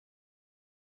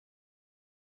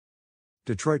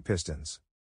Detroit Pistons.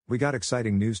 We got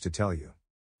exciting news to tell you.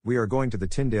 We are going to the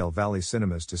Tyndale Valley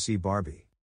Cinemas to see Barbie.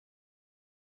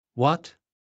 What?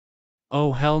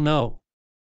 Oh hell no.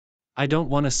 I don't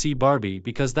want to see Barbie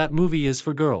because that movie is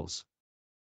for girls.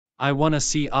 I want to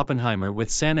see Oppenheimer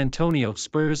with San Antonio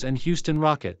Spurs and Houston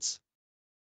Rockets.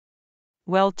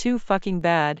 Well, too fucking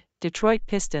bad, Detroit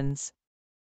Pistons.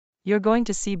 You're going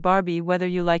to see Barbie whether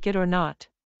you like it or not.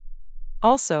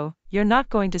 Also, you're not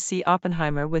going to see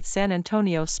Oppenheimer with San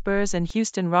Antonio Spurs and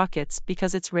Houston Rockets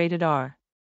because it's rated R.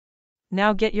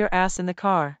 Now get your ass in the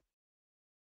car.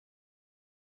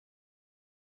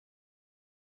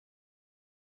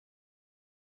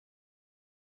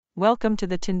 Welcome to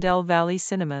the Tyndale Valley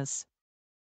Cinemas.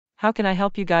 How can I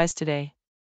help you guys today?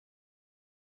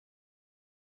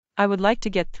 I would like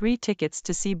to get 3 tickets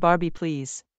to see Barbie,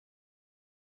 please.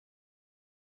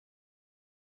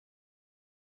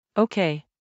 Okay.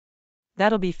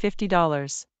 That'll be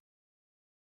 $50.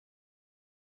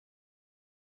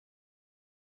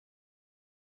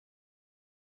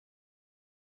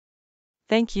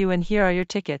 Thank you, and here are your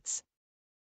tickets.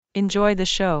 Enjoy the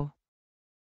show.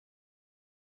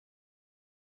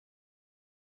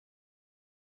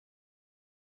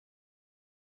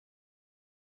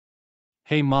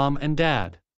 Hey mom and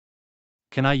dad.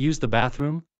 Can I use the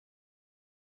bathroom?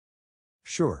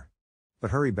 Sure.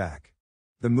 But hurry back.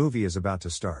 The movie is about to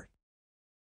start.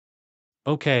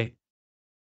 Okay.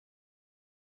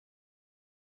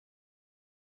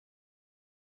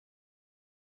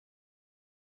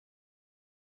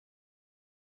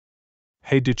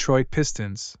 Hey Detroit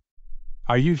Pistons.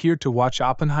 Are you here to watch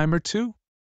Oppenheimer too?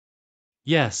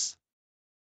 Yes.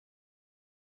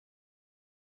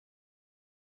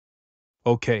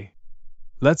 Okay.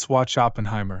 Let's watch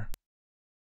Oppenheimer.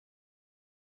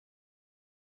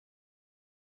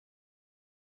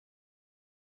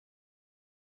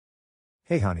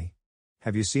 Hey honey.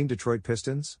 Have you seen Detroit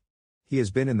Pistons? He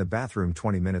has been in the bathroom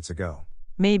 20 minutes ago.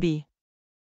 Maybe.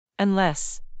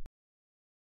 Unless.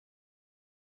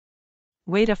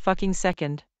 Wait a fucking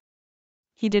second.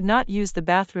 He did not use the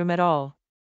bathroom at all.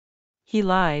 He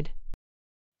lied.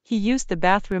 He used the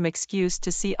bathroom excuse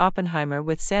to see Oppenheimer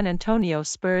with San Antonio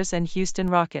Spurs and Houston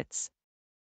Rockets.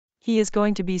 He is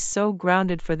going to be so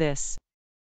grounded for this.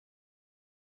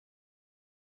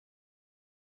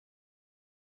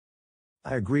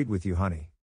 I agreed with you,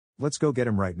 honey. Let's go get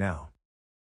him right now.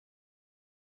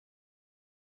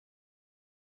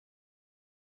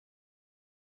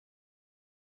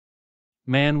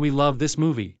 Man, we love this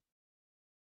movie.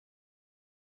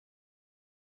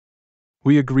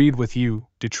 We agreed with you,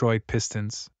 Detroit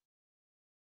Pistons.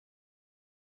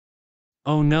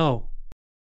 Oh no.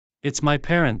 It's my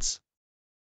parents.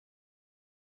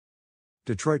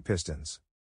 Detroit Pistons.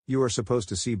 You are supposed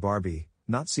to see Barbie,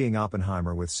 not seeing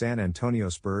Oppenheimer with San Antonio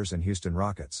Spurs and Houston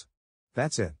Rockets.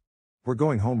 That's it. We're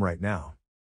going home right now.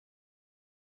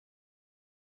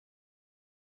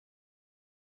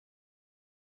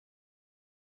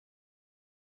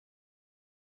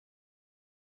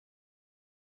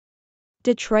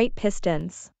 Detroit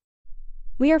Pistons.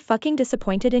 We are fucking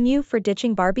disappointed in you for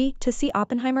ditching Barbie to see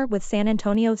Oppenheimer with San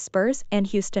Antonio Spurs and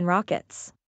Houston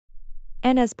Rockets.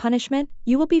 And as punishment,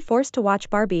 you will be forced to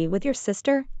watch Barbie with your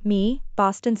sister, me,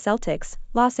 Boston Celtics,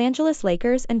 Los Angeles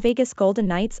Lakers and Vegas Golden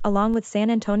Knights along with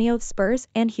San Antonio Spurs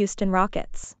and Houston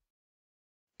Rockets.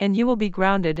 And you will be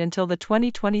grounded until the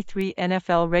 2023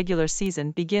 NFL regular season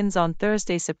begins on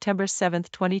Thursday, September 7,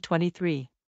 2023.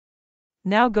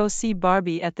 Now go see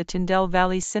Barbie at the Tyndale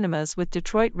Valley Cinemas with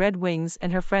Detroit Red Wings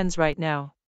and her friends right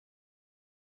now.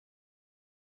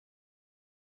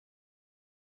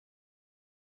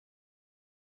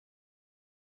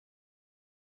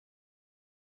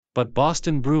 But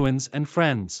Boston Bruins and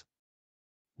friends.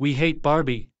 We hate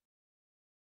Barbie.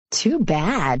 Too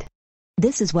bad.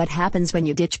 This is what happens when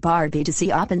you ditch Barbie to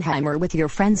see Oppenheimer with your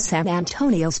friends San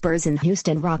Antonio Spurs and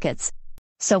Houston Rockets.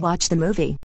 So watch the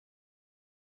movie.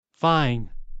 Fine.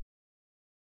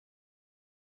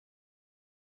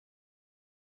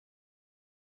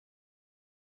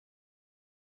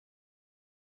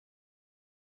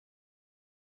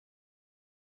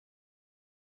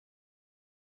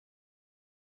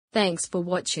 Thanks for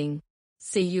watching.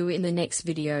 See you in the next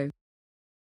video.